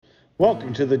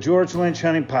Welcome to the George Lynch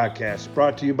Hunting Podcast,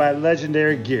 brought to you by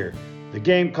Legendary Gear, the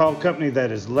game called company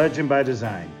that is legend by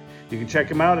design. You can check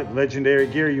them out at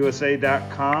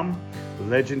legendarygearusa.com,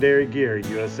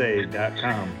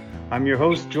 legendarygearusa.com. I'm your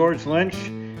host, George Lynch,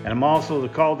 and I'm also the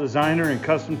call designer and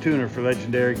custom tuner for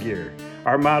Legendary Gear.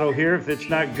 Our motto here, if it's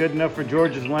not good enough for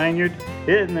George's lanyard,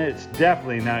 it's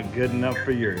definitely not good enough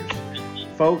for yours.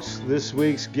 Folks, this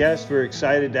week's guest we're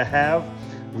excited to have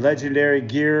Legendary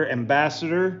Gear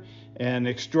Ambassador and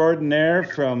extraordinaire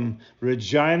from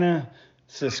Regina,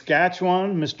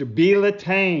 Saskatchewan, Mr. B.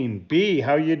 LETAIN. B,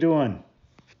 how you doing?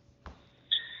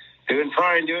 Doing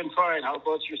fine. How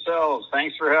about yourselves?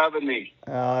 Thanks for having me.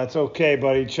 That's okay,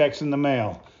 buddy. Check's in the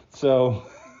mail. So.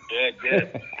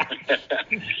 Good.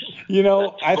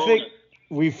 I think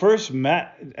we first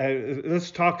met. Let's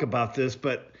talk about this,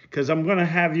 but because I'm going to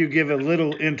have you give a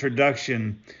little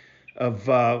introduction of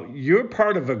you're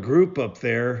part of a group up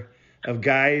there of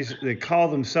guys that call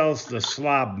themselves the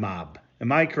Slob Mob.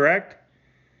 Am I correct?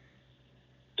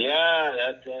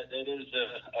 Yeah, that is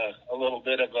a little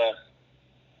bit of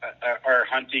our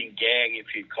hunting gang,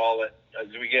 if you'd call it. As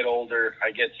we get older, I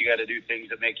guess you got to do things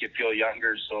that make you feel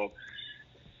younger. So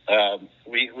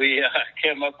we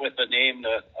came up with the name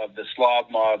of the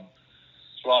Slob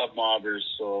Mobbers.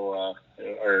 So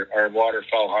our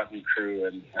waterfowl hunting crew,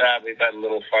 and we've had a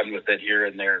little fun with it here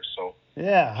and there. So.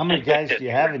 Yeah, how many guys do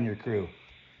you have in your crew?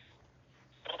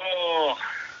 Oh,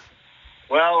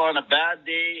 well, on a bad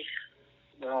day,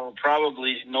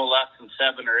 probably no less than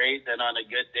 7 or 8. Then on a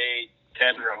good day,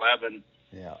 10 or 11.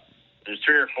 Yeah. There's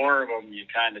 3 or 4 of them you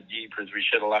kind of deep because we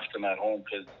should have left them at home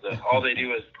because all they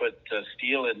do is put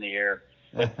steel in the air.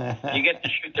 But you get to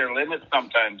shoot their limits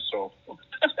sometimes, so.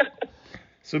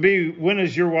 So, B, when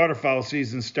does your waterfowl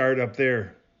season start up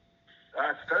there?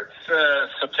 It starts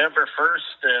September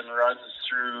 1st and runs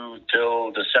through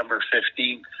till December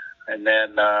 15th. And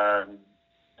then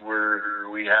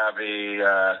we have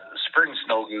a spring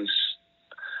snow goose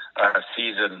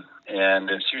season, and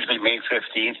it's usually May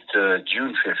 15th to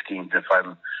June 15th, if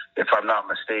I'm not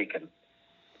mistaken.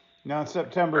 Now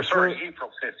September.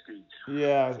 April 15th.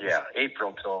 Yeah. Yeah,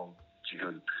 April till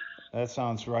June. That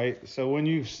sounds right. So when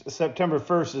you September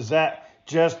 1st, is that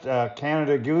just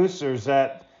Canada goose, or is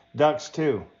that ducks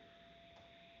too?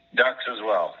 Ducks as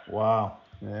well. Wow.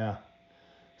 Yeah.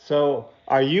 So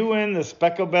are you in the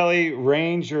specklebelly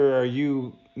range, or are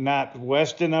you not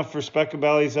west enough for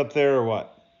specklebellies up there, or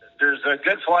what? There's a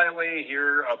good flyway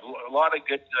here, a lot of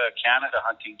good Canada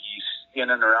hunting geese in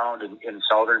and around in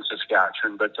southern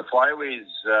Saskatchewan, but the flyways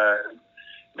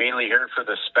mainly here for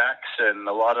the specks, and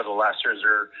a lot of the lessers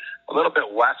are a little bit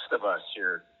west of us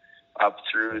here, up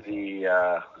through the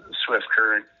Swift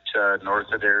Current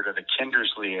north of there to the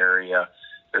Kindersley area.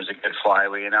 There's a good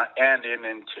flyway, and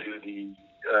into the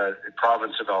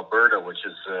province of Alberta, which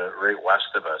is right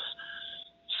west of us.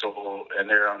 So, and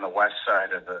they're on the west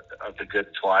side of the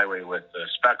good flyway with the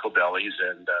specklebellies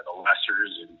and the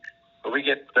lessers, but we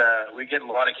get a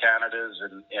lot of Canadas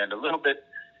and a little bit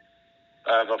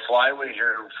of a flyway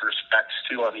here for specks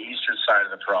too on the eastern side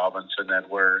of the province, and then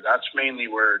that's mainly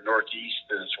where northeast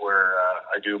is where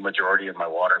I do a majority of my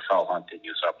waterfowl hunting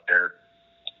is up there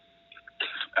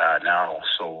now.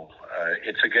 So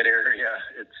it's a good area.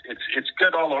 It's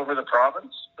good all over the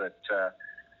province, but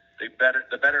the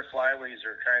better flyways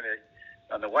are kind of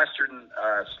on the western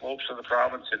slopes of the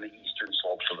province and the eastern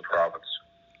slopes of the province.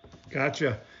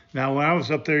 Gotcha. Now, when I was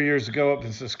up there years ago up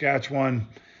in Saskatchewan,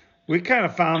 we kind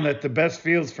of found that the best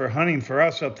fields for hunting for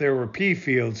us up there were pea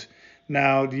fields.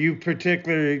 Now, do you do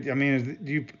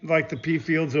you like the pea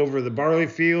fields over the barley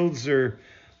fields, or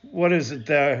what is it?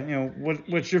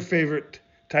 What's your favorite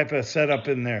type of setup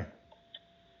in there?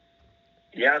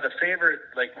 Yeah,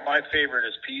 my favorite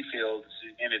is pea fields,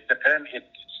 and it's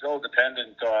still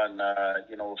dependent on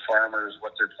farmers,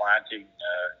 what they're planting.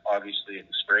 Obviously in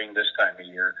the spring this time of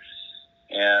year,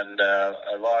 and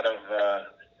a lot of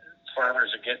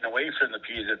farmers are getting away from the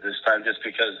peas at this time just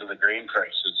because of the grain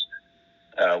prices.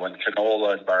 When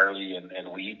canola and barley and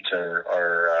wheat are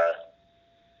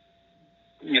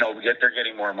they're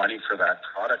getting more money for that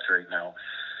product right now,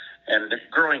 and the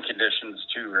growing conditions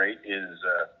too. Right is.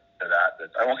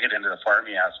 That I won't get into the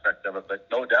farming aspect of it, but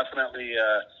no, definitely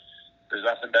there's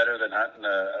nothing better than hunting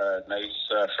a nice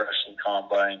freshly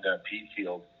combined pea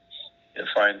field. You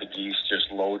find the geese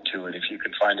just load to it. If you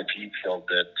can find a pea field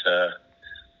that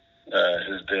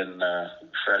has been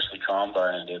freshly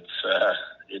combined,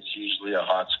 it's usually a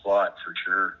hot spot for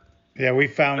sure. Yeah, we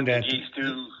found that. The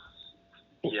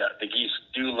geese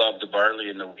do love the barley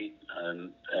and the wheat,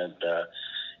 and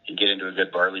you get into a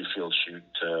good barley field shoot.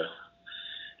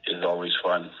 Is always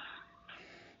fun.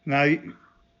 Now,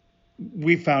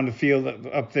 we found a field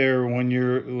up there when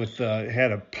you're with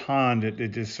had a pond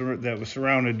that was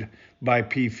surrounded by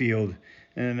pea field,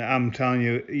 and I'm telling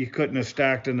you, you couldn't have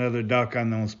stacked another duck on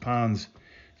those ponds.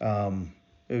 It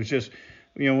was just,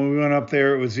 when we went up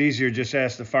there, it was easier just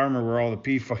ask the farmer where all the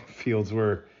pea fields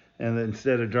were, and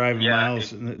instead of driving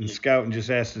miles and scouting, just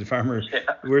ask the farmer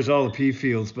where's all the pea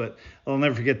fields. But I'll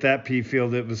never forget that pea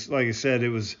field. It was, like I said, it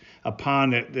was a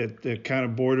pond that kind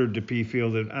of bordered the pea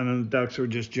field, and the ducks were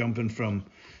just jumping from,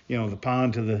 the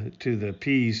pond to the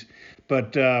peas.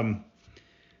 But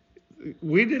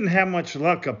we didn't have much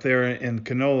luck up there in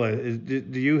canola.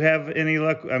 Do you have any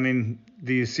luck? I mean,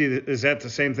 do you see that? Is that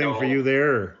the same thing for you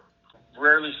there? Or?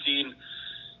 Rarely seen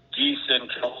geese in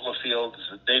canola fields.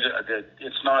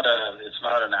 It's not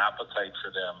an appetite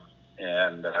for them,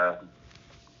 and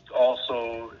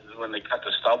also when they cut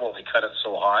the stubble, they cut it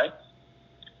so high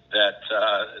that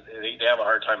they have a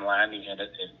hard time landing in it.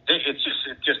 It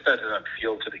just doesn't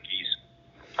appeal to the geese.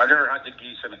 I've never hunted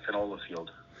geese in a canola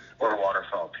field or a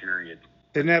waterfowl, period.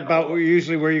 Isn't that about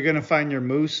usually where you're going to find your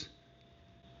moose?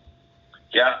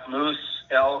 Yeah, moose,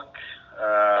 elk,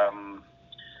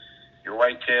 your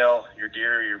whitetail, your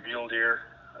deer, your mule deer.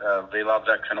 They love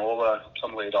that canola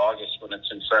come late August when it's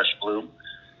in fresh bloom.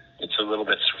 It's a little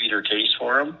bit sweeter taste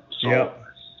for them. So,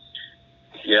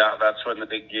 yeah, that's when the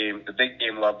big game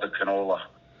love the canola.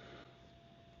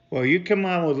 Well, you come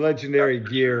on with legendary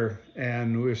gear,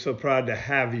 and we're so proud to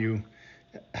have you.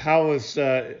 How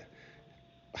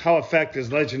effect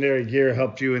has legendary gear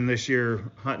helped you in this year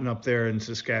hunting up there in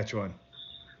Saskatchewan?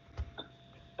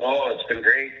 Oh, it's been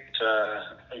great.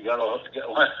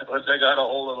 Once I got a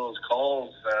hold of those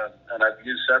calls, and I've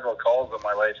used several calls in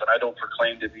my life, and I don't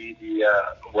proclaim to be the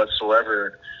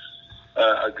whatsoever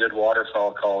a good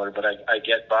waterfowl caller, but I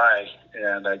get by,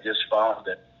 and I just found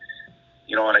that,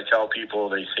 when I tell people,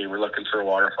 they say we're looking for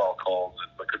waterfowl calls,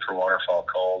 and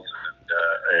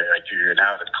you're an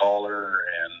avid caller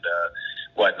and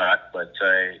whatnot, but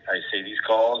I say these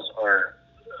calls are.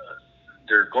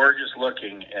 They're gorgeous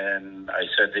looking, and I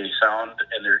said they sound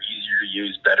and they're easier to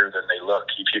use better than they look,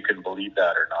 if you can believe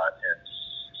that or not.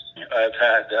 And I've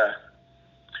had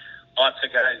lots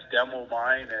of guys demo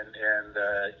mine and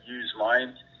use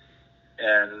mine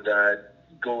and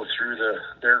go through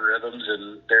their rhythms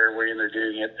and their way they're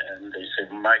doing it, and they say,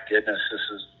 my goodness,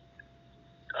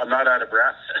 I'm not out of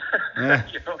breath. Yeah.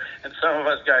 And some of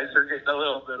us guys are getting a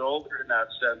little bit older in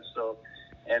that sense, so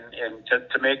and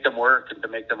to make them work and to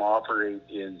make them operate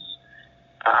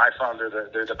I found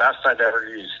they're the best I've ever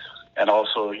used. And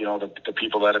also, the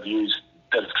people that have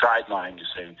tried mine, you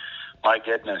say, my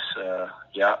goodness,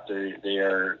 they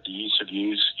are the ease of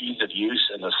use,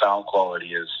 and the sound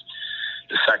quality is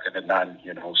second to none.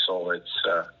 So it's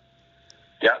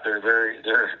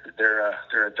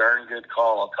they're a darn good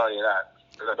call. I'll tell you that.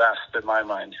 They're the best in my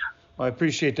mind. Well, I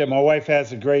appreciate that. My wife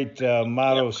has a great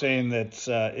motto saying that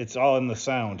it's all in the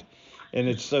sound, and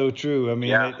it's so true. I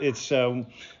mean, it's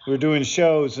we're doing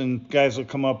shows, and guys will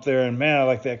come up there, and man, I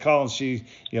like that call, and she,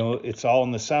 it's all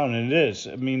in the sound, and it is.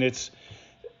 I mean, it's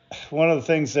one of the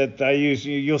things that I use.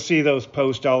 You'll see those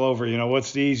posts all over.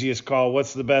 What's the easiest call?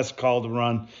 What's the best call to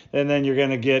run? And then you're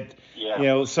going to get,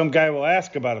 some guy will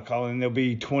ask about a call, and there'll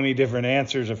be 20 different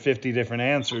answers or 50 different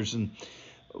answers, and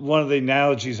one of the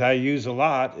analogies I use a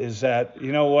lot is that,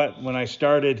 when I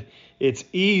started, it's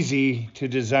easy to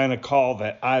design a call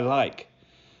that I like.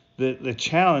 The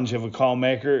challenge of a call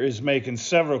maker is making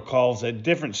several calls at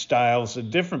different styles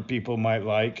that different people might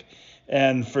like,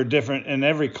 and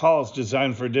every call is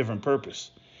designed for a different purpose.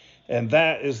 And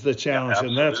that is the challenge,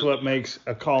 and that's what makes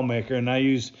a call maker. And I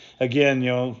use, again,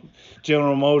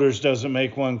 General Motors doesn't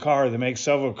make one car, they make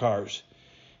several cars.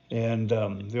 And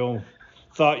the old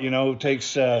thought,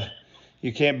 takes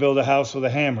you can't build a house with a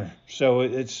hammer. So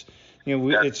it's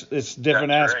it's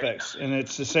different aspects, right. And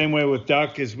it's the same way with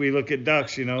duck. As we look at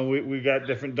ducks, we got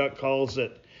different duck calls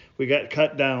that we got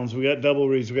cut downs, we got double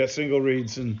reads, we got single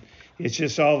reads, and it's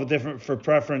just all different for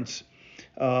preference.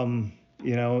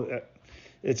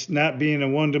 It's not being a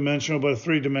one-dimensional but a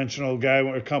three-dimensional guy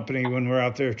or company when we're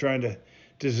out there trying to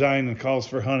design the calls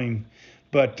for hunting.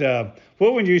 But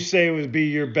what would you say would be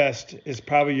your best, is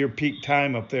probably your peak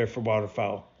time up there for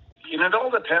waterfowl? It all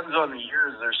depends on the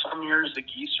years. There's some years the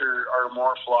geese are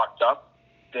more flocked up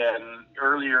than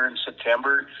earlier in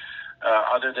September,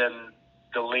 other than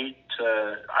the late.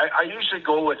 I usually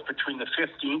go with between the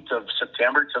 15th of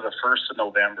September to the 1st of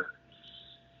November.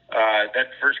 That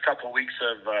first couple of weeks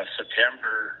of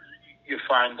September, you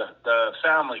find the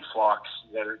family flocks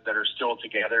that are still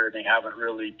together, and they haven't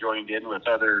really joined in with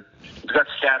other. We've got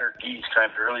scattered geese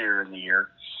kind of earlier in the year,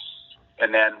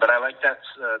 And then, but I like that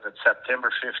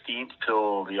September 15th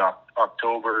till the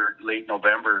October, late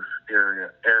November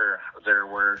area there,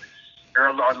 where they're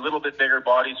on a little bit bigger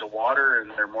bodies of water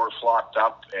and they're more flocked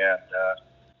up, and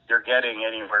they're getting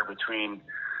anywhere between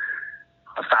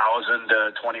 1,000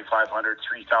 to 2,500,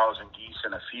 3,000 geese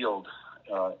in a field.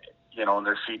 And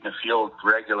they're feeding the field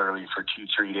regularly for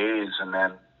 2-3 days, and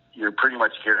then you're pretty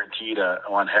much guaranteed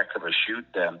one heck of a shoot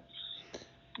then.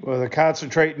 Well, they're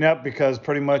concentrating up because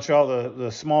pretty much all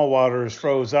the small water is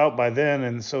froze out by then,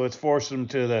 and so it's forced them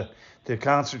to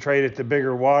concentrate at the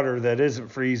bigger water that isn't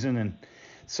freezing. And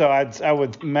so I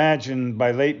would imagine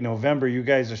by late November you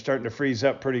guys are starting to freeze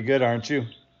up pretty good, aren't you?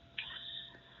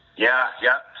 Yeah.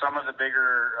 Some of the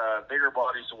bigger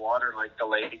bodies of water, like the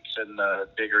lakes and the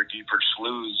bigger, deeper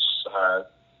sloughs.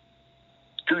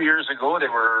 2 years ago,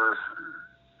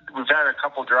 we've had a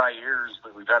couple dry years,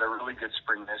 but we've had a really good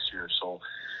spring this year. So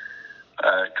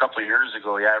a couple of years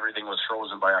ago, everything was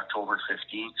frozen by October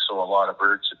 15th. So a lot of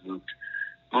birds had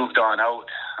moved on out,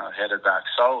 headed back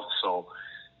south. So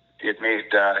it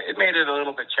made it a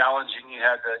little bit challenging. You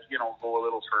had to, go a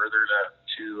little further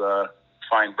to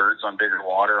find birds on bigger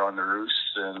water on the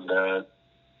roosts, and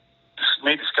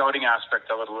made the scouting aspect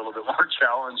of it a little bit more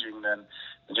challenging than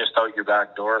just out your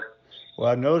back door. Well,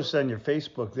 I noticed on your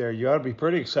Facebook there, you ought to be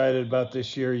pretty excited about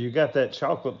this year. You got that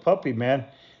chocolate puppy, man.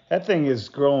 That thing is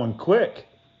growing quick.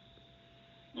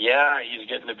 Yeah, he's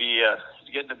getting to be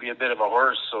a bit of a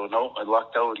horse. So no, I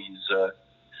lucked out.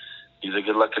 He's a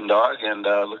good-looking dog, and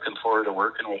looking forward to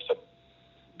working with him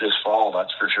this fall.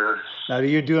 That's for sure. Now, are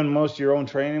you doing most of your own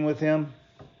training with him?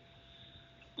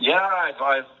 Yeah,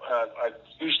 I've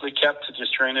usually kept to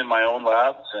just training my own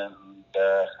labs, and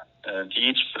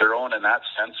each for their own in that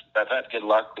sense. But I've had good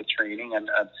luck with training, and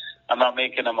I'm not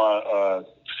making him a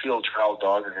field trial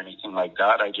dog or anything like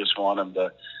that. I just want him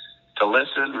to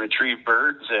listen, retrieve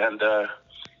birds, and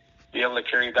be able to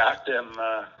carry back them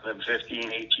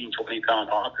 15, 18, 20-pound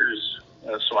honkers.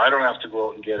 So I don't have to go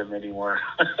out and get them anymore.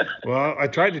 Well, I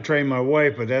tried to train my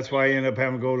wife, but that's why I ended up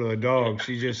having to go to a dog.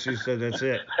 She said that's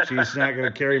it. She's not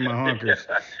going to carry my honkers.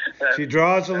 Yeah, she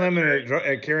draws the limit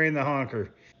at carrying the honker.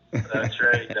 That's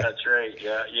right.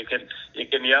 Yeah, you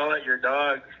can yell at your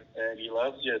dog, and he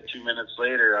loves you 2 minutes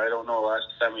later. I don't know. Last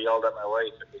time I yelled at my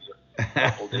wife, it was a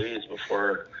couple days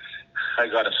before I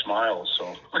got a smile.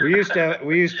 So we used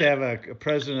to have a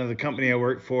president of the company I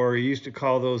worked for. He used to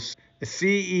call those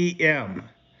CEM,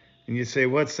 and you say,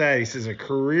 "What's that?" He says, "A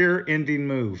career-ending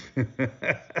move."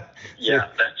 Yeah,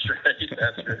 that's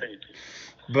right.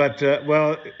 But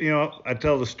I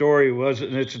tell the story.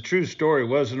 And it's a true story.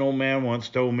 An old man once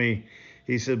told me.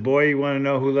 He said, "Boy, you want to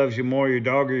know who loves you more, your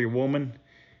dog or your woman?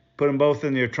 Put them both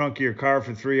in the trunk of your car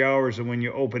for 3 hours, and when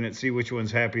you open it, see which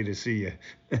one's happy to see you."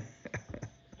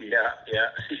 Yeah.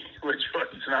 Which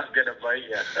one's not going to bite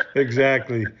you?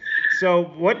 Exactly. So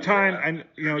what time, and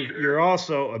you're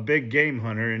also a big game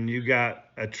hunter, and you got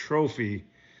a trophy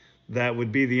that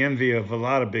would be the envy of a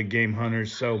lot of big game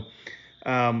hunters. So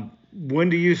when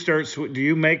do you start, do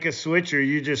you make a switch, or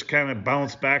you just kind of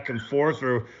bounce back and forth,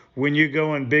 or when you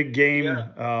go in big game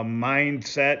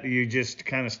mindset, do you just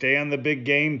kind of stay on the big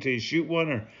game till you shoot one,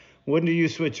 or when do you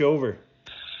switch over?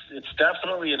 It's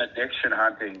definitely an addiction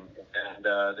hunting, and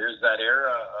there's that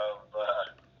era of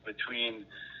between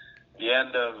the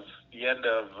end of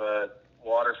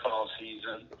waterfowl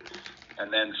season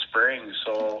and then spring.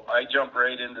 So I jump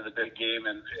right into the big game,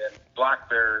 and black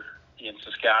bear in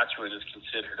Saskatchewan is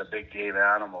considered a big game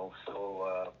animal.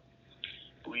 So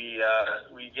we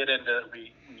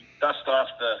dust off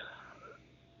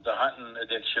the hunting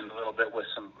addiction a little bit with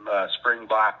some spring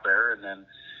black bear, and then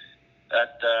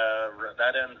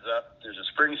that ends up, there's a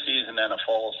spring season and a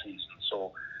fall season.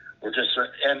 So we're just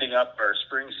ending up our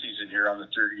spring season here on the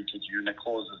 30th of June. It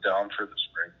closes down for the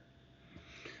spring.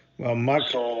 Well,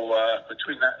 so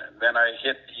between that, then I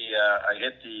hit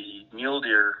the mule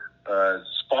deer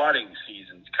spotting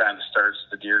season. Kind of starts,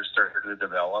 the deer start to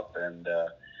develop, and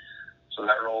so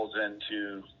that rolls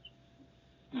into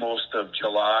most of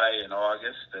July and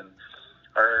August, and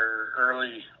our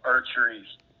early archery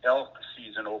elk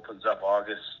season opens up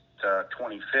August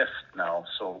 25th now.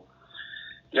 So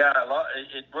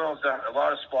it boils down a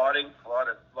lot of spotting, a lot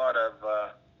of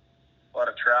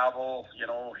travel,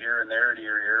 here and there to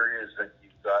your areas that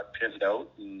you've got pinned out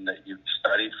and that you've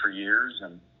studied for years,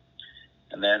 and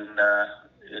then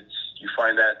you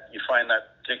find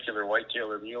that particular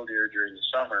whitetail or mule deer during the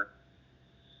summer.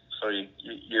 So you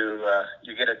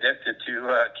get addicted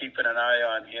to keeping an eye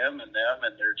on him and them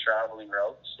and their traveling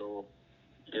routes. So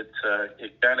it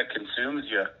kind of consumes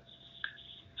you.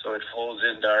 So it flows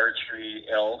into archery,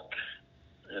 elk,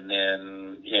 and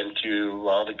then into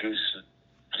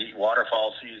the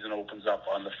waterfowl season opens up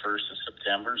on the 1st of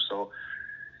September. So,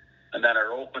 and then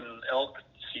our open elk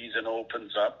season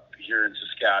opens up here in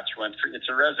Saskatchewan. It's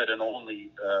a resident only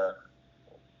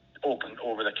open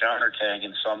over-the-counter tag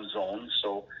in some zones.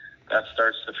 So that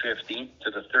starts the 15th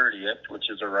to the 30th, which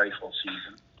is a rifle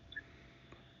season.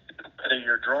 And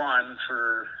you're drawn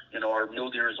for, our mule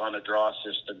deer is on a draw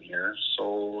system here.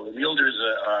 So the mule deer is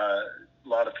a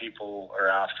lot of people are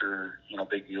after,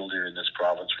 big mule deer in this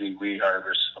province. We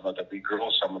harvest we grow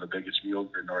some of the biggest mule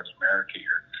deer in North America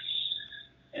here.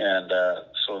 And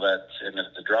so that's in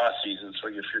the draw season. So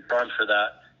if you're drawn for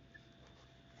that,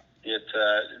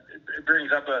 it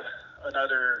brings up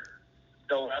another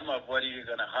dilemma of what are you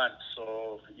going to hunt.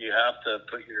 So you have to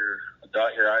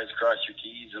dot your I's, cross your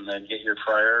T's, and then get your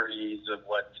priorities of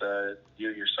what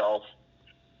you yourself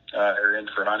are in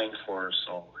for hunting for.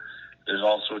 So there's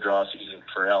also draw season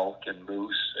for elk and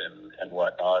moose and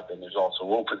whatnot, and there's also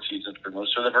open season for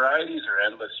moose. So the varieties are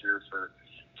endless here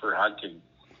for hunting.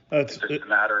 It's just a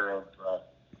matter of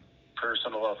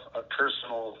personal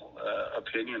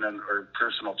opinion or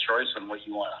personal choice on what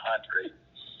you want to hunt, right?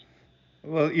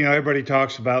 Well, everybody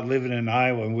talks about living in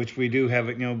Iowa, which we do have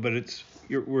it, but it's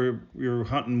you're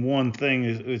hunting one thing.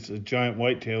 It's a giant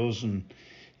whitetails, and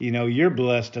you're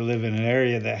blessed to live in an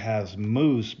area that has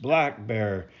moose, black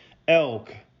bear,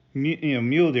 elk,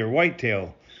 mule deer,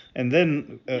 whitetail, and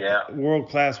then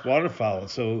world-class waterfowl.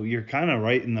 So you're kind of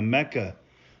right in the mecca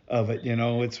of it.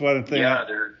 It's one thing. Yeah,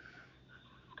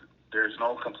 there's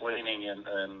no complaining, and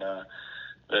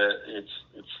it's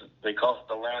they call it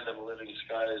the land of the living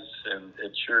skies, and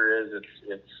it sure is.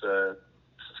 It's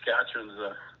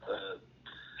Saskatchewan's.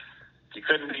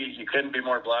 You couldn't be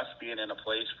more blessed being in a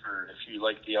place for if you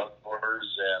like the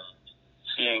outdoors and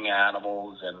seeing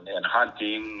animals and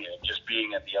hunting and just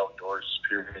being in the outdoors.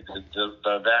 Period.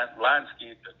 The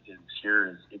landscape is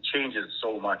here. It changes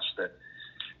so much that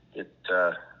it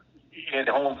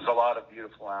homes a lot of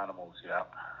beautiful animals. Yeah,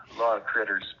 a lot of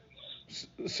critters.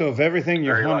 So of everything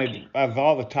you're hunted, of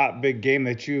all the top big game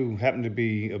that you happen to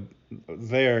be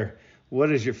there, what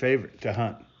is your favorite to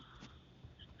hunt?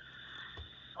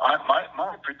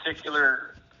 My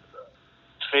particular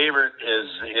favorite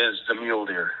is the mule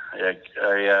deer. I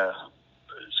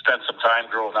spent some time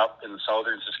growing up in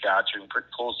southern Saskatchewan, pretty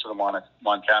close to the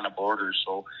Montana border,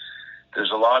 so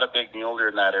there's a lot of big mule deer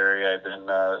in that area. I've been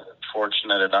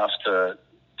fortunate enough to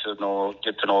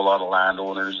get to know a lot of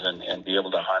landowners and be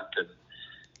able to hunt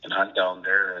and hunt down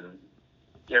there. And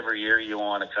every year you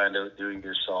want to kind of do it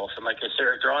yourself. And like I said,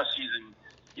 our draw season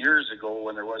years ago,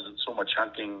 when there wasn't so much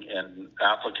hunting and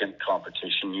applicant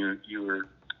competition, you were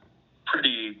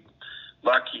pretty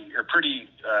lucky or pretty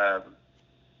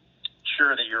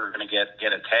sure that you were going to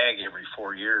get a tag every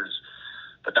 4 years.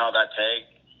 But now that tag,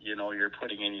 you're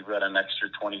putting in, you've got an extra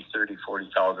 20, 30,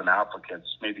 40,000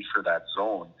 applicants maybe for that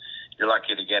zone. You're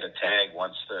lucky to get a tag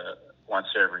once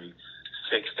every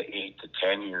 6 to 8 to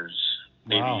 10 years,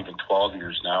 maybe even 12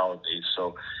 years nowadays.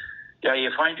 So, yeah,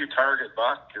 you find your target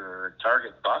buck or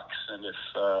target bucks, and if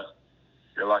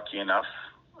you're lucky enough,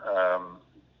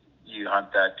 you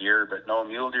hunt that deer. But no,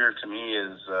 mule deer to me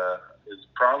is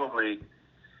probably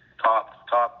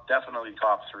definitely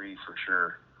top three for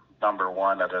sure. Number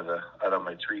one out of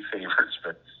my three favorites.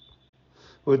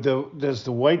 But does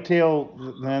the whitetail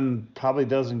then probably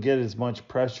doesn't get as much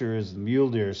pressure as the mule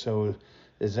deer? So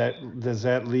does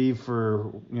that leave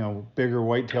for bigger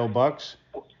whitetail bucks?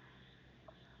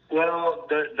 Well,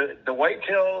 the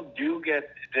whitetail do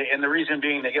get, and the reason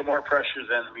being they get more pressure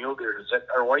than the mule deer is that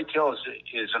our whitetail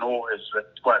is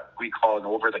what we call an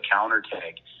over-the-counter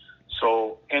tag.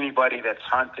 So anybody that's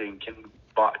hunting can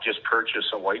just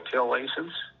purchase a whitetail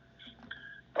license,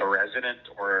 a resident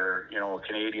or a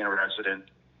Canadian resident,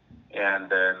 and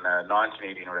then a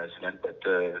non-Canadian resident. But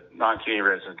the non-Canadian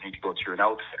residents need to go through an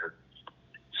outfitter.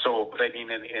 So, I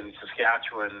mean, in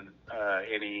Saskatchewan,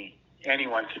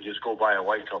 anyone can just go buy a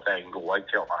whitetail tag and go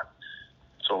whitetail hunt.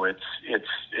 So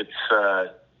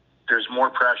there's more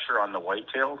pressure on the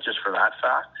whitetail just for that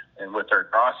fact. And with our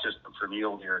draw system for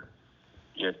mule deer,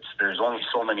 there's only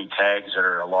so many tags that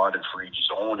are allotted for each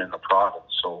zone in the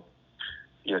province. So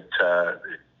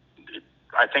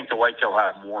I think the whitetail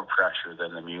have more pressure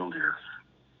than the mule deer.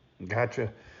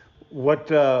 Gotcha. What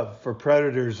for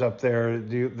predators up there?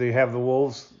 Do they have the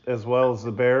wolves as well as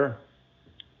the bear?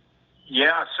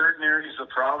 Yeah, certain areas of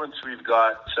the province we've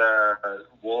got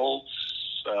wolves.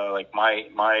 Like my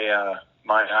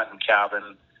hunting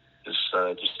cabin is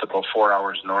just about 4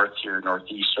 hours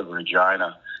northeast of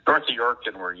Regina, north of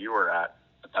Yorkton, where you were at.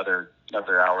 Another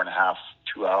hour and a half,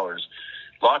 2 hours.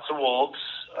 Lots of wolves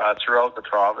throughout the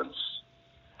province.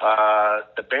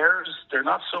 The bears, they're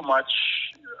not so much.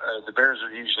 The bears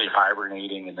are usually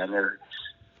hibernating, and then they're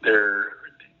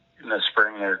in the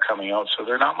spring they're coming out, so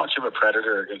they're not much of a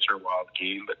predator against our wild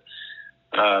game. But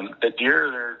the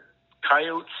deer,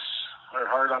 coyotes are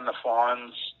hard on the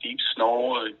fawns. Deep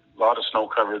snow, a lot of snow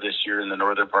cover this year in the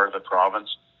northern part of the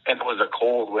province, and it was a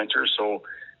cold winter, so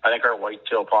I think our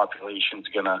whitetail population is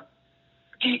going to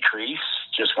decrease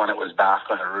just when it was back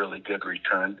on a really good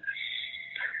return.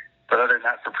 But other than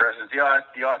that, for presents, the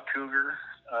odd cougar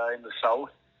in the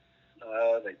south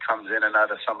that comes in and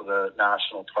out of some of the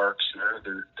national parks there.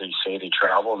 They say they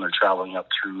travel, and they're traveling up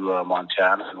through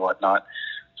Montana and whatnot.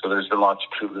 So there's been lots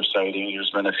of cougar sightings.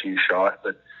 There's been a few shot.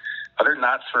 But other than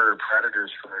that, for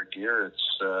predators for our deer,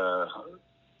 it's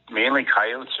mainly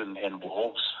coyotes and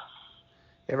wolves.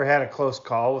 Ever had a close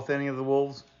call with any of the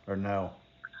wolves, or no?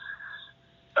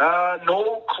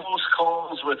 No close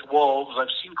calls with wolves. I've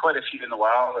seen quite a few in the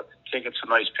wild. I've taken some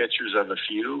nice pictures of a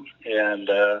few, and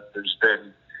there's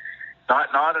been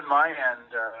not on my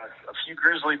end a few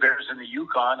grizzly bears in the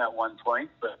Yukon at one point,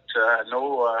 but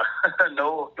no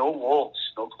wolves,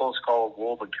 no close call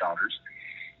wolf encounters.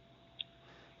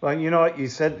 Well, you know what,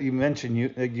 you mentioned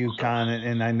Yukon,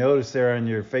 and I noticed there on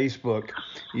your Facebook,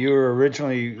 you were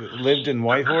originally lived in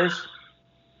Whitehorse?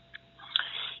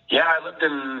 Yeah, I lived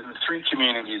in 3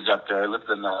 communities up there. I lived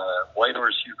in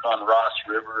Whitehorse, Yukon, Ross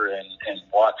River, and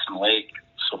Watson Lake.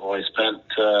 So I spent,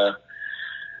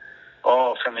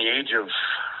 from the age of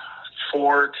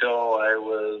 4 till I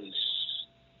was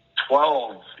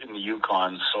 12 in the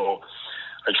Yukon. So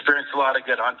I experienced a lot of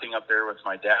good hunting up there with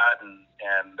my dad,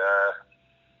 and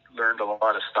learned a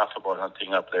lot of stuff about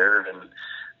hunting up there, and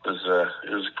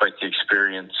it was quite the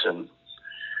experience, and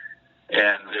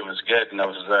it was good. And I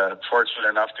was fortunate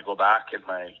enough to go back in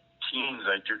my teens.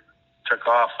 I took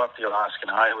off up the Alaskan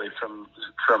Highway from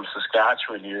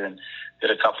Saskatchewan here and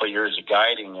did a couple of years of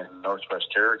guiding in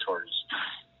Northwest Territories,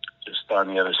 just on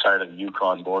the other side of the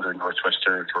Yukon border, Northwest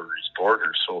Territories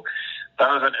border. So that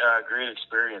was a great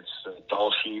experience.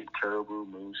 Dull sheep, caribou,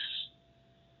 moose,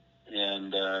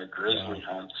 and grizzly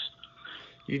hunts.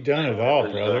 You've done it all,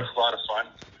 brother. It was a lot of fun.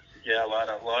 Yeah, a lot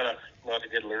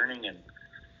of good learning,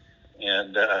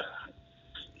 and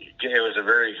it was a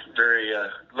very, very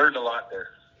learned a lot there.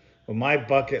 Well, my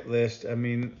bucket list, I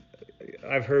mean,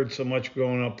 I've heard so much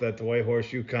growing up that the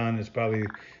Whitehorse Yukon is probably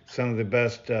some of the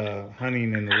best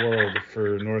hunting in the world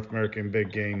for North American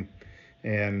big game.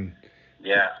 And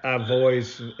yeah, I've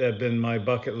always been, my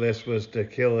bucket list was to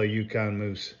kill a Yukon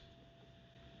moose.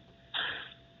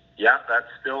 Yeah, that's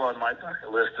still on my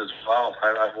bucket list as well.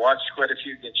 I've watched quite a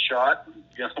few get shot,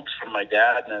 from my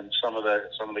dad and some of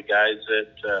the guys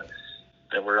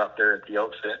that were up there at the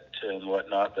outfit and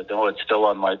whatnot. But no, it's still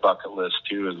on my bucket list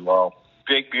too as well.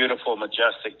 Big, beautiful,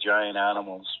 majestic, giant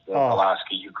animals, the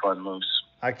Alaska Yukon moose.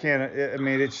 I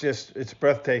mean, it's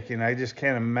breathtaking. I just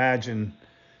can't imagine,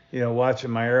 watching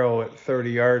my arrow at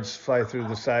 30 yards fly through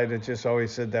the side. It just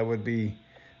always said that would be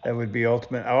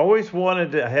ultimate. I always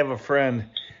wanted to have a friend.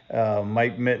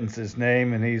 Mike Mitten's his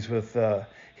name, and he's with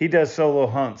he does solo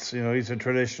hunts. He's a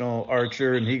traditional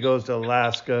archer, and he goes to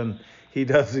Alaska, and he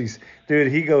does these. Dude,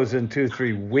 he goes in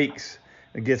 2-3 weeks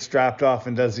and gets dropped off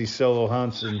and does these solo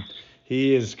hunts, and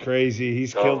he is crazy.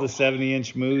 He's killed a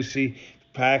 70-inch moose. He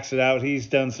packs it out. He's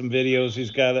done some videos.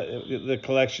 He's got the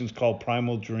collection's called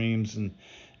Primal Dreams, and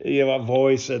I've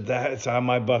always said that it's on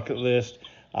my bucket list.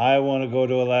 I want to go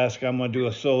to Alaska. I'm going to do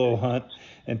a solo hunt.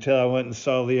 Until I went and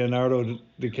saw Leonardo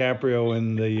DiCaprio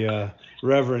in the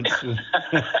Reverence.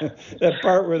 That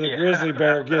part where the grizzly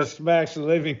bear gets smashed the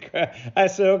living crap. I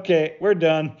said, okay, we're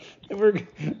done.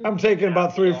 I'm taking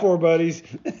about 3 or 4 buddies.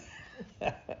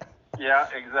 Yeah,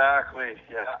 exactly.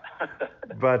 Yeah.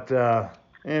 But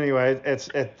anyway,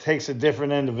 it takes a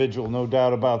different individual, no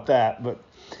doubt about that. But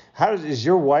is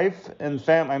your wife and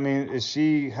family, I mean,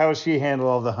 how does she handle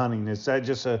all the hunting? Is that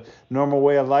just a normal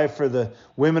way of life for the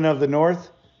women of the North?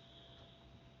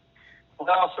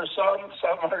 Well, for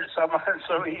some are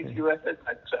so easy with it.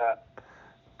 But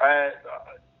I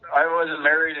wasn't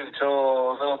married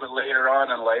until a little bit later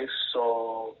on in life,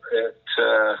 so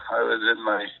I was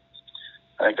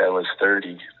I think I was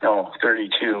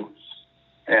 32,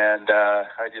 and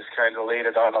I just kind of laid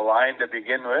it on the line to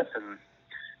begin with, and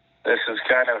this is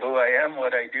kind of who I am,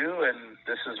 what I do, and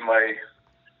this is my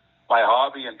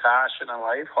hobby and passion in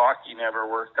life. Hockey never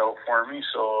worked out for me,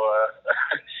 so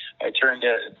I turned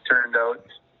out,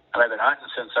 and I've been hunting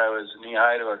since I was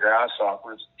knee-high to a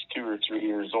grasshopper, 2 or 3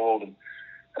 years old. And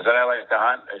I said I like to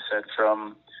hunt. I said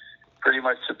from pretty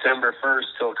much September 1st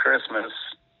till Christmas,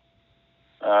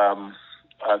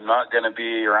 I'm not going to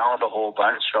be around a whole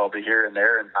bunch. I'll be here and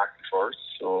there and back and forth.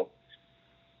 So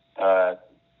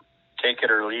take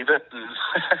it or leave it,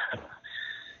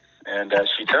 and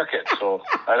she took it. So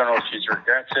I don't know if she's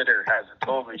regrets it or hasn't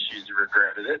told me she's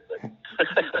regretted it.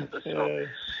 But so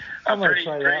I'm pretty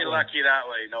lucky that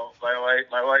way. No, my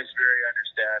wife's very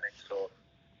understanding. So,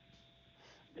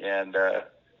 and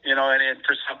and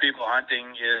for some people,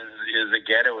 hunting is a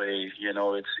getaway.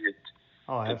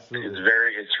 Absolutely.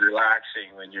 It's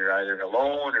relaxing when you're either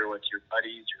alone or with your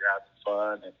buddies. You're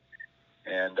having fun.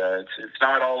 And it's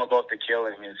not all about the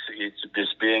killing. It's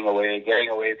just being away, getting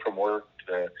away from work,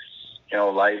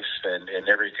 life and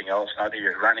everything else. Not that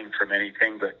you're running from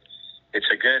anything, but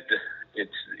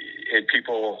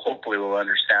people hopefully will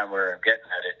understand where I'm getting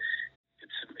at it.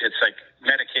 It's like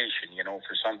medication,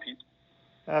 for some people.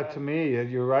 To me,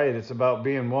 you're right. It's about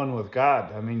being one with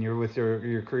God. I mean, you're with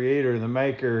your Creator, the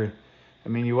Maker. I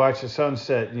mean, you watch the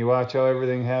sunset and you watch how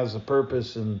everything has a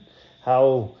purpose and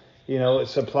how it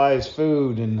supplies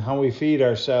food and how we feed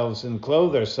ourselves and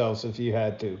clothe ourselves if you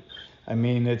had to. I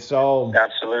mean, it's all...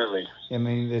 Absolutely. I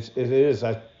mean, it is.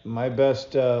 My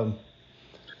best,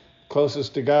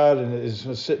 closest to God is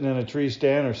sitting in a tree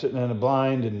stand or sitting in a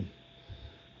blind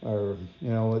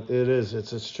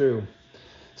it's true.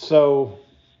 So,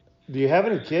 do you have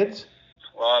any kids?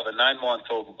 Well, I have a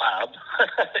 9-month-old lab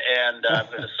and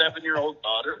I've got a 7-year-old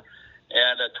daughter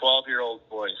and a 12-year-old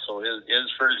boy. So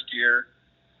his first year...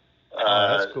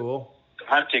 that's cool.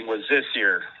 Hunting was this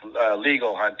year,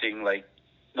 legal hunting, like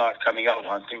not coming out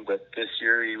hunting, but this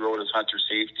year he rode his hunter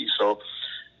safety. So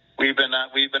we've been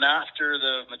after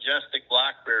the majestic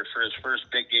black bear for his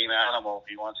first big game animal.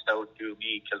 He wants to outdo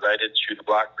me because I didn't shoot a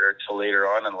black bear until later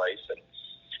on in life, and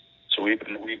so we've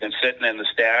been sitting in the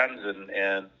stands, and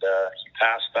he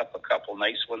passed up a couple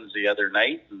nice ones the other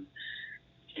night, and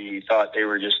he thought they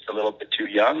were just a little bit too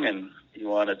young, and he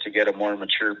wanted to get a more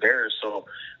mature bear. So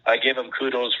I give him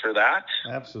kudos for that.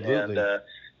 Absolutely. And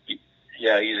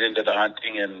he's into the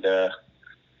hunting, and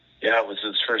it was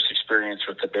his first experience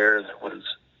with the bear that was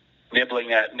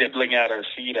nibbling at our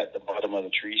feet at the bottom of the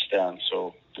tree stand.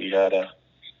 So he had a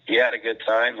good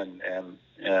time, and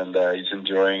he's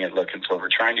enjoying it. Looking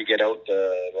forward, trying to get out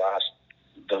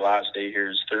the last day here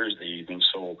is Thursday evening.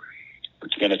 So we're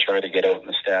going to try to get out in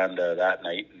the stand that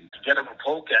night and get him a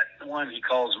poke at one he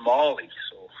calls Molly.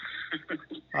 So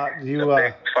a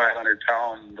big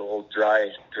 500-pound old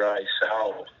dry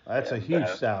sow. That's a huge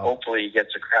sow. Hopefully he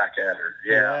gets a crack at her.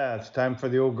 Yeah, it's time for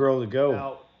the old girl to go.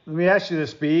 Now, let me ask you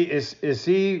this, B. Is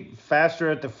he faster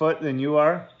at the foot than you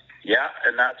are? Yeah,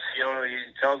 and that's, he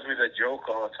tells me the joke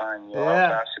all the time. How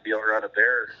fast to be able to run a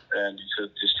bear, and he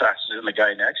says, just faster than the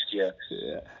guy next to you.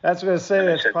 Yeah, that's what I was saying.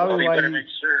 That's probably why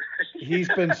sure. he's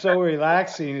been so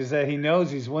relaxing, is that he knows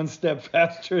he's one step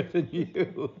faster than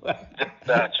you.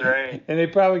 That's right. And they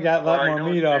probably got a lot more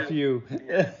meat off you.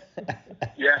 Yeah.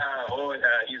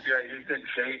 He's in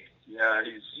shape. Yeah,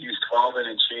 he's 12 and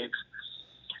in shape.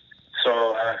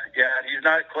 So, he's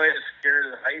not quite as scared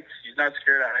of the heights. He's not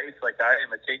scared of heights like I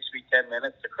am. It takes me 10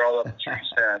 minutes to crawl up a tree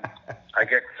stand. I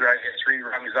get 3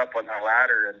 rungs up on the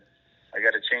ladder, and I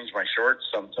got to change my shorts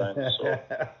sometimes. So,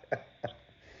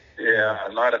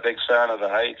 I'm not a big fan of the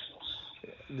heights.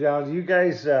 Now, you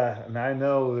guys, and I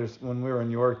know when we were in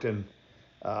Yorkton,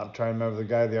 I'm trying to remember the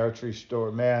guy at the archery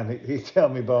store. Man, he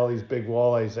told me about all these big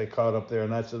walleyes they caught up there,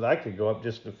 and I said I could go up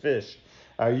just to fish.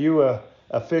 Are you a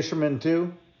fisherman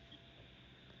too?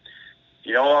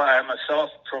 I'm a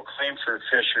self-proclaimed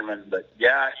fisherman, but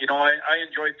I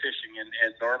enjoy fishing,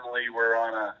 and normally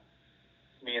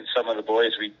me and some of the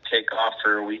boys, we take off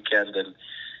for a weekend, and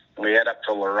we head up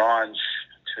to L'Orange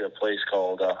to a place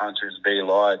called Hunters Bay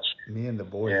Lodge. Me and the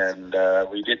boys. And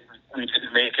we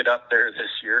didn't make it up there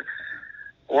this year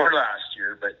or last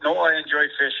year, but no, I enjoy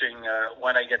fishing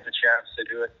when I get the chance to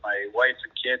do it. My wife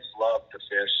and kids love to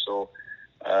fish, so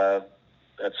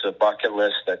that's a bucket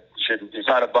list it's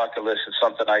not a bucket list. It's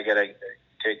something I got to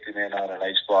take them in on a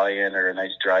nice fly-in or a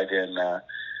nice drive-in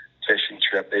fishing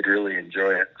trip. They'd really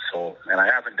enjoy it. So, and I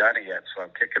haven't done it yet, so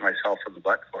I'm kicking myself in the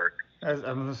butt for it. I'm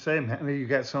going to say, man, you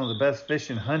got some of the best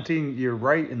fishing. Hunting, you're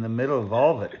right in the middle of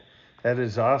all of it. That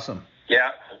is awesome.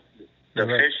 Yeah, the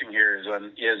fishing here is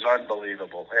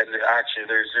unbelievable. And actually,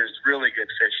 there's really good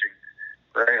fishing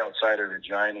right outside of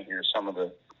Regina here. Some of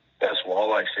the best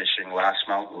walleye fishing, Last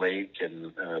Mountain Lake and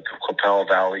the Qu'Appelle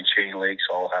Valley Chain Lakes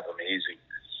all have amazing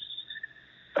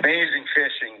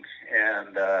fishing.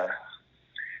 And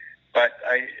but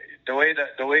the way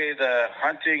the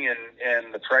hunting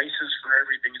and the prices for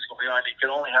everything is going on, you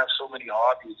can only have so many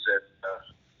hobbies.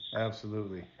 And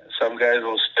absolutely, some guys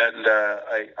will spend.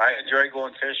 I enjoy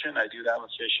going fishing. I do have a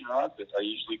fishing rod, but I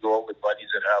usually go out with buddies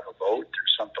that have a boat or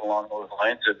something along those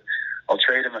lines. And I'll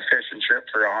trade him a fishing trip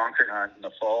for a honker hunt in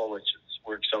the fall, which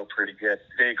works out pretty good.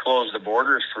 They closed the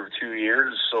borders for 2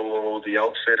 years, so the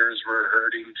outfitters were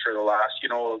hurting for the last,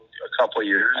 a couple of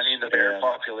years. I mean, the bear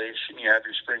population, you have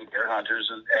your spring bear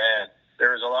hunters, and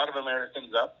there was a lot of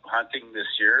Americans up hunting this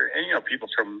year, and, people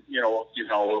from,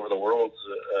 even all over the world.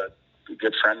 A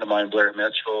good friend of mine, Blair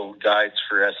Mitchell, guides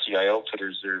for SCI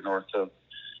Outfitters there north of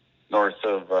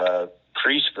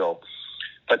Priestville.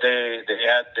 But they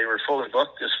were fully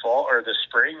booked this fall or this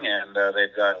spring, and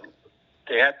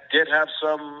did have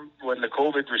some when the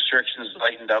COVID restrictions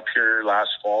lightened up here last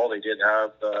fall. They did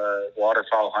have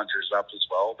waterfowl hunters up as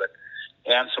well,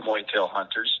 and some whitetail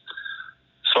hunters.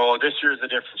 So this year's a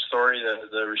different story.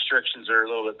 The restrictions are a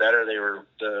little bit better.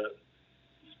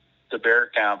 The bear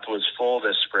camp was full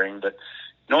this spring, but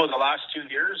no, the last 2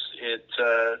 years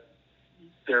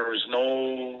there was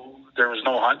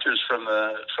no hunters from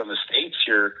the States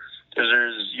here, because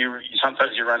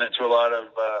sometimes you run into a lot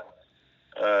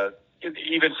of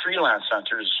even freelance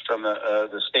hunters from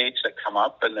the States that come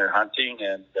up and they're hunting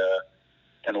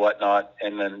and whatnot,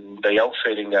 and then the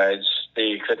outfitting guys,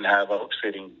 they couldn't have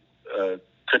outfitting,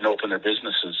 couldn't open their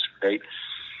businesses, right?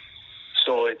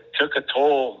 So it took a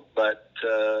toll, but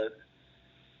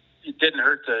it didn't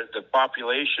hurt. The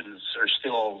populations are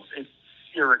still,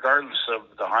 regardless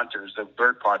of the hunters, the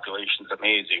bird population is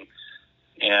amazing,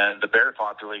 and the bear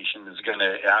population is going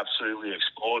to absolutely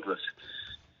explode.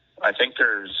 I think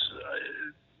there's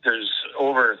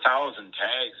over 1,000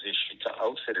 tags issued to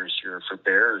outfitters here for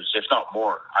bears, if not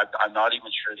more. I'm not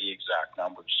even sure the exact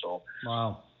numbers. So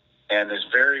wow. And it's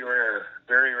very rare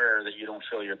that you don't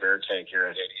fill your bear tag here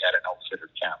at an outfitter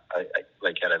camp,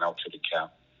 like at an outfitted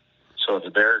camp. So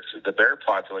the bear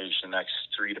population the next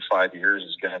 3 to 5 years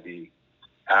is going to be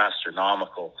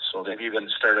astronomical. So they've even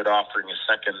started offering a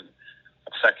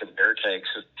second bear tag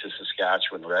to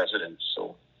Saskatchewan residents.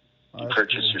 So you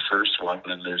purchase your first one,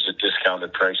 and there's a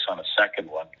discounted price on a second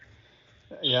one.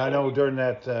 Yeah, I know during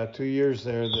that 2 years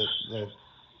there that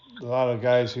a lot of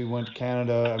guys who went to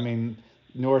Canada, I mean,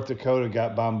 North Dakota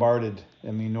got bombarded.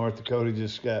 I mean, North Dakota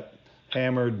just got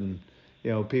hammered, and I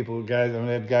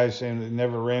had guys saying they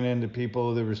never ran into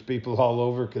people. There was people all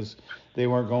over because they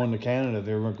weren't going to Canada;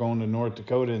 they were going to North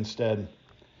Dakota instead.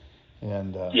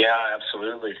 And yeah,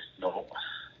 absolutely. No.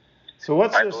 So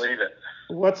I believe it.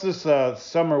 What's this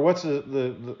summer? What's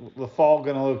the fall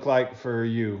going to look like for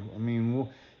you? I mean,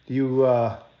 do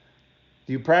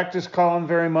you practice calling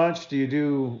very much?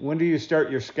 When do you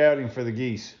start your scouting for the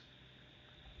geese?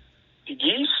 The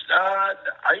geese,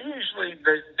 I usually,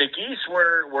 the geese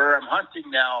where I'm hunting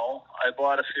now, I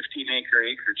bought a 15-acre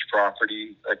acreage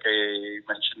property, like I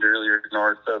mentioned earlier,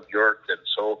 north of York. And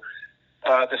so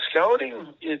the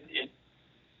scouting,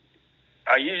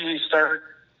 I usually start,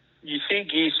 you see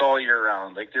geese all year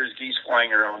round. Like there's geese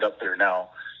flying around up there now.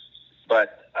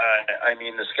 But,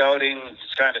 the scouting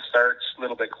kind of starts a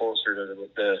little bit closer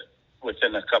to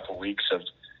within a couple weeks of,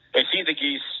 I see the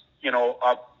geese,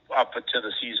 up until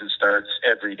the season starts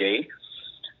every day.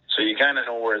 So you kind of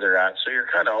know where they're at. So you're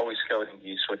kind of always scouting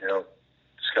geese when you're out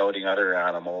scouting other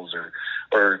animals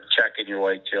or checking your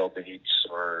whitetail baits,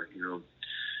 or you're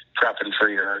prepping for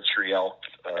your archery elk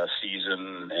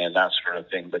season and that sort of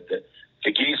thing. But the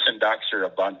geese and ducks are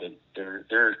abundant. There's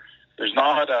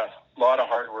not a lot of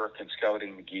hard work in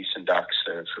scouting the geese and ducks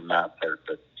from that part.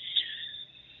 But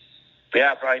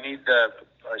yeah,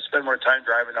 I spend more time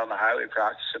driving down the highway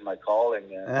practicing my calling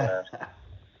and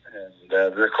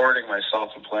recording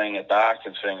myself and playing it back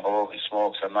and saying, holy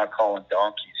smokes, I'm not calling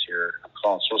donkeys here.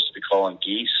 I'm supposed to be calling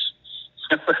geese.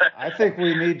 I think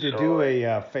we need to do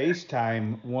a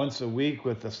FaceTime once a week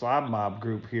with the Slob Mob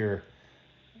group here.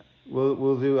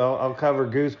 I'll cover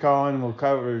goose calling. We'll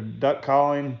cover duck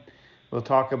calling. We'll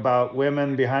talk about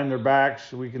women behind their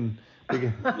backs. We can.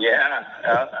 Yeah,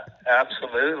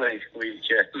 absolutely. We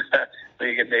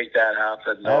can make that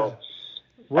happen. No,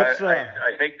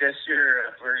 I think this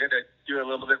year we're going to do a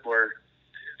little bit more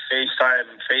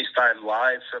FaceTime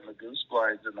live from the goose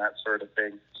blinds and that sort of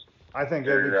thing. I think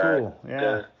that'd be cool.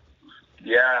 Yeah.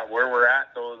 Where we're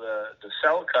at though, the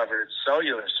cell coverage,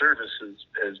 cellular service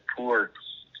is poor.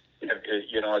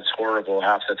 It's horrible.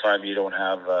 Half the time you don't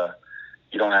have a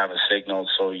signal,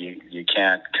 so you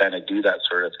can't kind of do that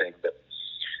sort of thing. But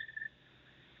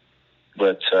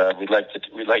we'd like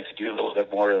to do a little bit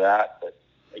more of that. But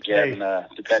again,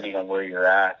 depending on where you're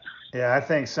at. Yeah, I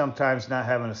think sometimes not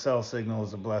having a cell signal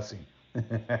is a blessing.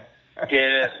 It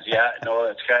is, yeah. No,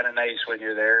 it's kind of nice when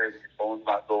you're there and your phone's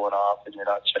not going off and you're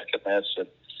not checking this and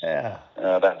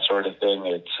that sort of thing.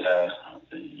 It's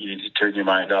you turn your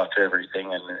mind off to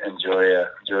everything and enjoy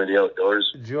the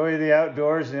outdoors. Enjoy the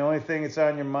outdoors. The only thing that's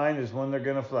on your mind is when they're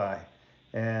going to fly.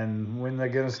 and when they're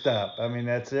going to stop. I mean,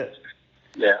 that's it.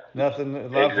 Yeah. Nothing to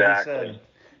be Exactly. said.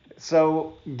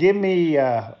 So give me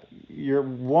your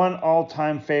one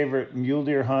all-time favorite mule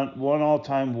deer hunt, one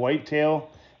all-time whitetail,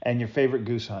 and your favorite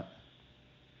goose hunt.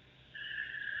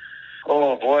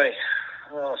 Oh boy,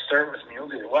 I'll start with mule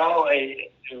deer. Well,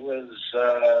 it was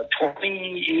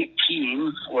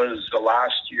 2018 was the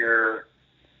last year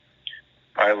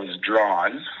I was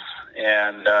drawn,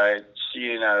 and I'd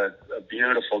seen a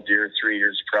beautiful deer 3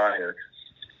 years prior,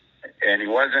 and he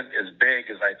wasn't as big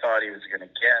as I thought he was going to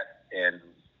get, and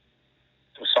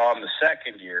saw him the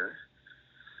second year,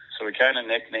 so we kind of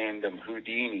nicknamed him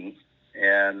Houdini,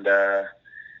 and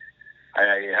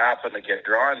I happened to get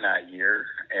drawn that year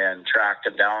and tracked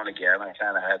him down again. I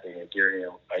kind of had the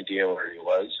idea where he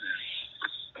was,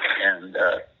 and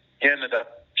ended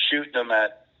up shooting him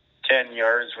at 10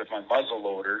 yards with my muzzle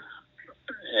loader,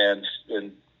 and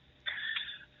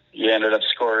he ended up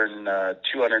scoring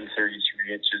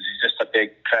 233 inches. He's just a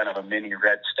big, kind of a mini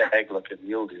red stag-looking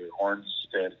mule deer, horns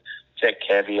and thick,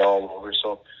 heavy all over.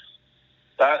 So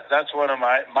that's one of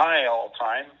my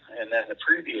all-time. And then the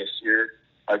previous year,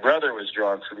 my brother was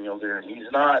drawn for mule deer, and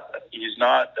he's not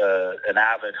an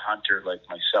avid hunter like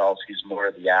myself. He's more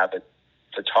of the avid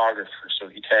photographer, so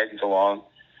he tags along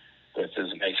with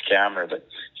his nice camera. But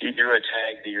he drew a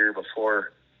tag the year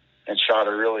before and shot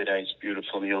a really nice,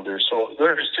 beautiful mule deer. So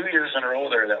there was 2 years in a row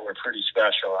there that were pretty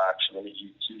special, actually.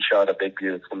 He shot a big,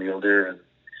 beautiful mule deer,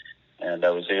 and I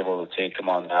was able to take him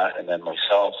on that, and then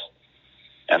myself.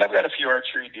 And I've got a few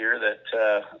archery deer that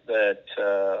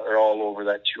are all over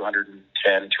that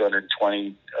 210,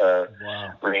 220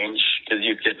 range.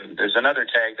 Because there's another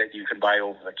tag that you can buy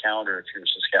over the counter if you're a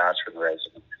Saskatchewan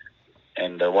resident.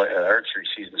 And archery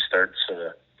season starts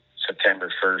September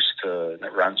 1st, and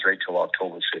it runs right till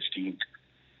October 15th.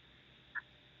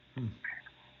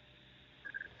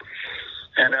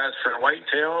 And as for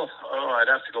whitetail, I'd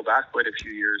have to go back quite a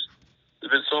few years.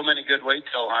 There's been so many good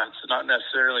whitetail hunts, not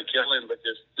necessarily killing, but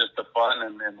just the fun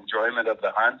and enjoyment of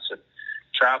the hunts, and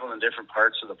traveling in different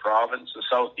parts of the province. The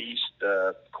southeast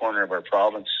corner of our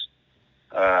province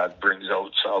brings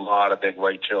out a lot of big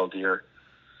whitetail deer.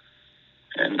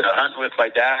 And hunting with my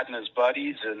dad and his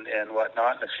buddies and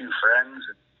whatnot, and a few friends.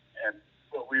 And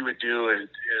what we would do is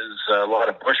a lot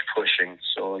of bush pushing.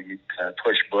 So you'd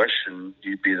push bush, and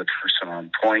you'd be the person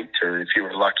on point, or if you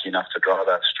were lucky enough to draw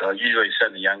that straw. Usually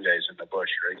send the young guys in the bush,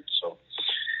 right? So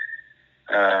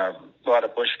a lot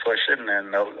of bush pushing,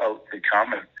 and out they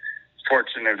come. And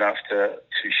fortunate enough to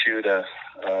shoot a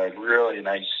really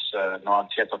nice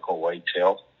non-typical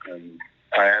whitetail. And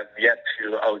I have yet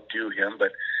to outdo him,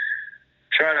 but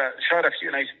shot a few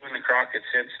nice Boone and Crockett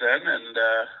since then, and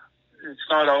it's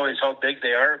not always how big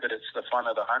they are, but it's the fun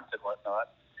of the hunt and whatnot.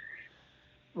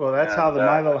 Well, that's how the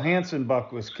Milo Hansen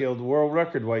buck was killed. The world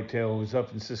record whitetail was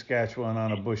up in Saskatchewan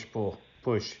on a bush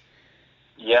push.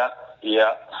 Yeah.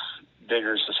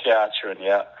 Bigger Saskatchewan,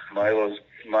 yeah. Milo's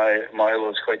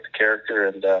quite the character,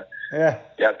 and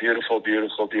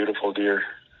beautiful deer.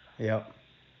 Yep.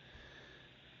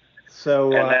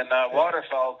 So, and then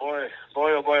waterfowl, boy,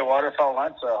 waterfowl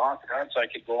hunts, honker hunts. I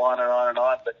could go on and on and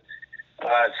on, but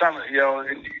some,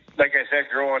 like I said,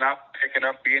 growing up, picking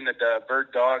up, being the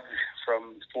bird dog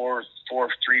from 3,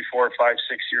 4, 5,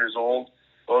 6 years old.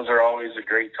 Those are always a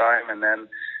great time, and then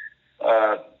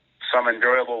some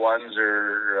enjoyable ones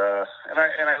are, and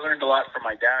I learned a lot from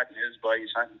my dad and his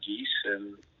buddies hunting geese,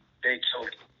 and they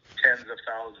killed tens of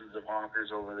thousands of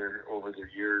honkers over their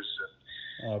years.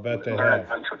 I bet they learned have. a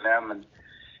bunch from them,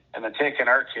 and then taking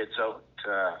our kids out.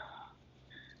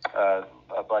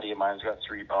 A buddy of mine's got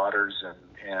 3 daughters,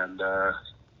 and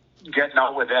getting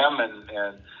out with them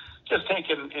and just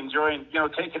enjoying,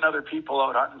 taking other people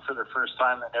out hunting for their first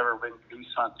time that never been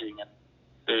goose hunting,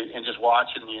 and just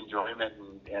watching the enjoyment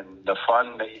and the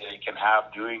fun that they can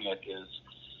have doing it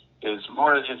is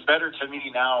more. It's better to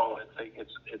me now.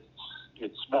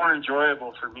 It's more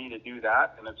enjoyable for me to do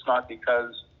that, and it's not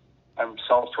because I'm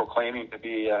self-proclaiming to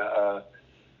be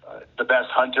the best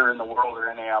hunter in the world or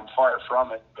anything. I'm far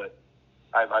from it, but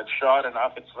I've shot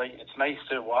enough. It's nice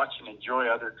to watch and enjoy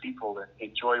other people that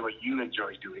enjoy what you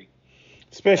enjoy doing.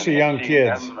 Especially young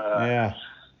kids. Yeah.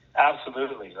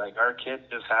 Absolutely. Like our kid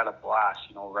just had a blast,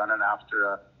 running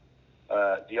after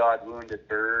the odd wounded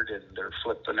bird, and they're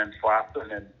flipping and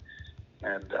flapping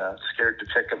and scared to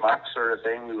pick them up, sort of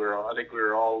thing. I think we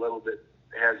were all a little bit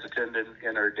hesitant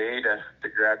in our day to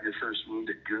grab your first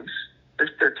wounded goose.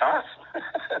 They're tough.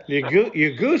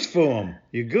 You goose fool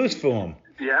them.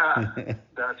 Yeah,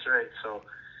 that's right. So.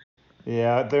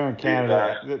 Yeah, out there in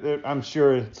Canada, I'm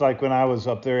sure it's like when I was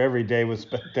up there. Every day was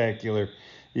spectacular,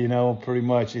 pretty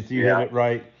much if you hit it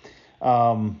right.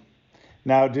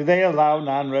 Now, do they allow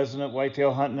non-resident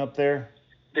whitetail hunting up there?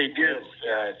 They do.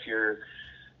 If you're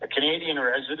a Canadian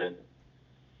resident,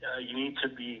 you need to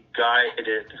be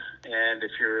guided, and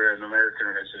if you're an American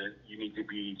resident, you need to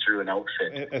be through an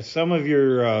outfit. As some of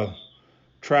your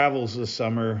travels this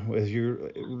summer, as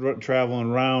you're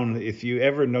traveling around, if you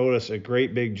ever notice a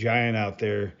great big giant out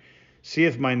there, see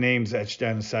if my name's etched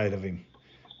on the side of him.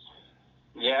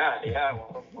 Yeah,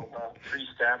 we'll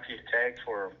pre-stamp you a tag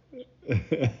for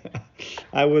him.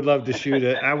 I would love to shoot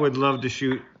it. I would love to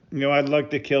shoot. I'd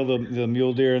like to kill the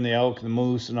mule deer and the elk, the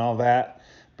moose, and all that.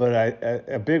 But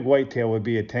a big whitetail would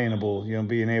be attainable.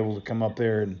 Being able to come up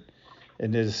there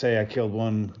and just say I killed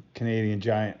one Canadian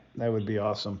giant. That would be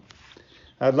awesome.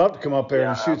 I'd love to come up there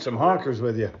and shoot some honkers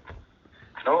with you.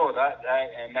 No,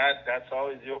 that's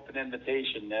always the open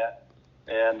invitation, Nat.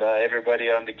 And everybody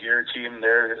on the gear team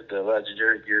there, the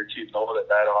legendary gear team, know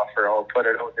that offer. I'll put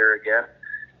it out there again.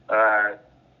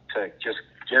 To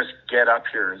just get up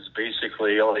here is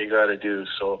basically all you got to do.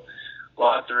 So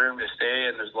lots of room to stay,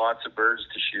 and there's lots of birds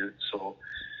to shoot. So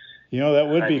that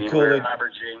would be cool.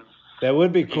 That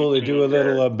would be cool to do a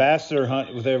little ambassador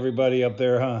hunt with everybody up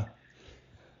there, huh?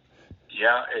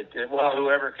 Yeah, well,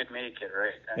 whoever could make it,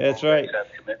 right? That's right. Have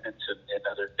commitments and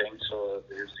other things. So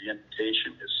there's the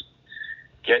invitation: is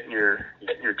getting your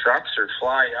trucks or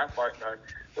fly up.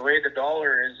 The way the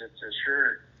dollar is, it's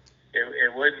sure.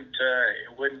 It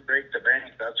wouldn't break the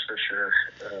bank, that's for sure.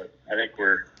 I think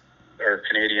our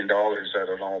Canadian dollar's at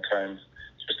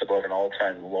just about an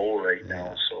all-time low right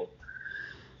now. So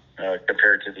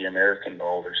compared to the American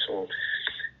dollar, so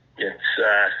it's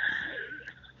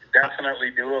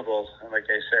definitely doable. And like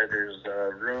I said, there's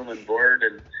room and board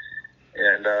and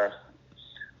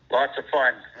lots of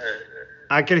fun.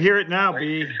 I can hear it now,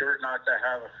 B. Life's too short not to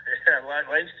have.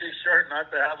 Life's too short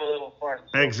not to have a little fun.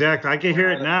 So exactly. I can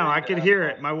hear it now. I can hear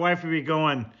it. My wife would be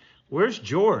going, "Where's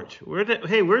George?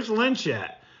 Where's Lynch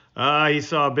at?" He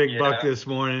saw a big buck this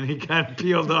morning. He kind of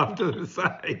peeled off to the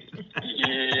side.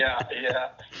 Yeah.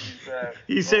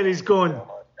 He said he's going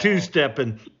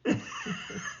two-stepping.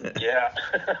 Yeah,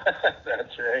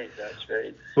 that's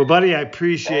right. Well, buddy, I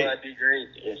appreciate. That'd be great.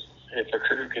 If a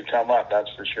crew could come up, that's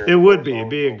for sure. It would be. It'd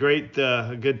be a great,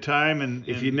 good time. And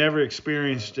if you never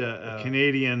experienced a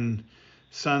Canadian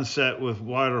sunset with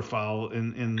waterfowl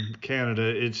in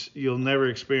Canada, you'll never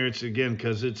experience it again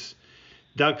because it's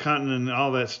duck hunting and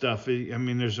all that stuff. I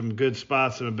mean, there's some good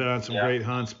spots and I've been on some great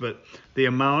hunts, but the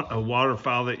amount of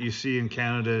waterfowl that you see in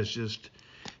Canada is just,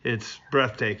 it's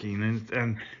breathtaking.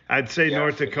 And I'd say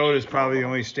North Dakota is probably the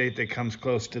only state that comes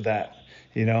close to that,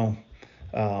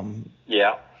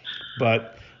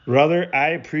 But, brother, I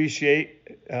appreciate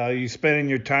you spending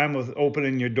your time with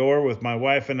opening your door with my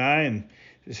wife and I, and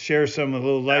share a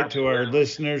little light to our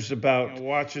listeners about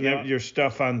watching your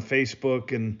stuff on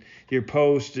Facebook and your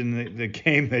post and the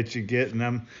game that you get. And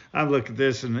I'm looking at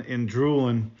this and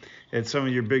drooling at some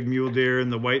of your big mule deer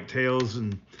and the whitetails,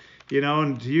 and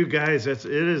and to you guys, it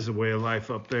is a way of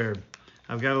life up there.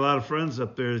 I've got a lot of friends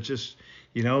up there that just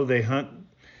they hunt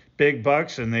big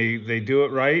bucks and they do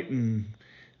it right and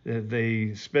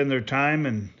they spend their time,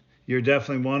 and you're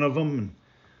definitely one of them. And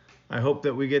I hope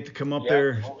that we get to come up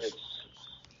there.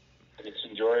 It's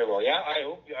enjoyable. Yeah, I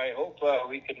hope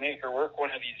we can make her work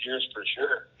one of these years for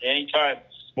sure. Anytime.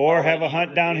 Or have a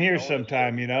hunt down here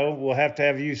sometime. We'll have to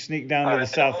have you sneak down to the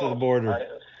south of the border. I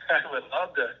would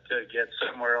love to get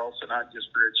somewhere else and not just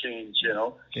for a change.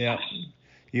 Yeah.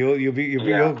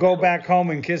 You'll go back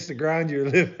home and kiss the ground you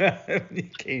live on. You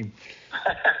came.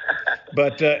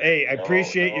 But hey, I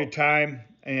appreciate your time,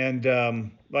 and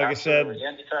like I said,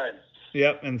 anytime.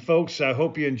 Yep. And folks, I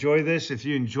hope you enjoy this. If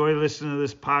you enjoy listening to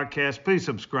this podcast, please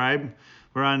subscribe.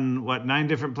 We're on 9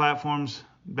 different platforms.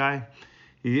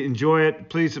 You enjoy it,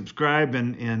 please subscribe,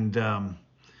 and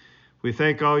we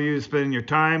thank all you spending your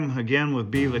time again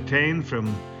with B. LETAIN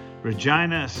from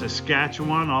Regina,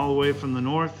 Saskatchewan, all the way from the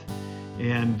north.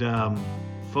 And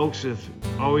folks,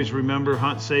 always remember,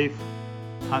 hunt safe,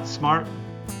 hunt smart,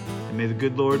 and may the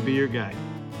good Lord be your guide.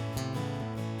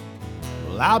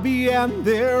 Well, I'll be out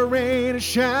there, rain is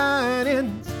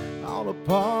shining, all a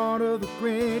part of the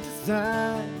great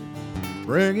design.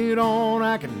 Bring it on,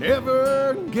 I can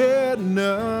never get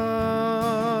enough,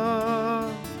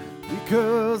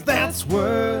 because that's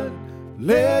what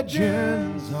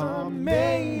legends are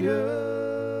made of.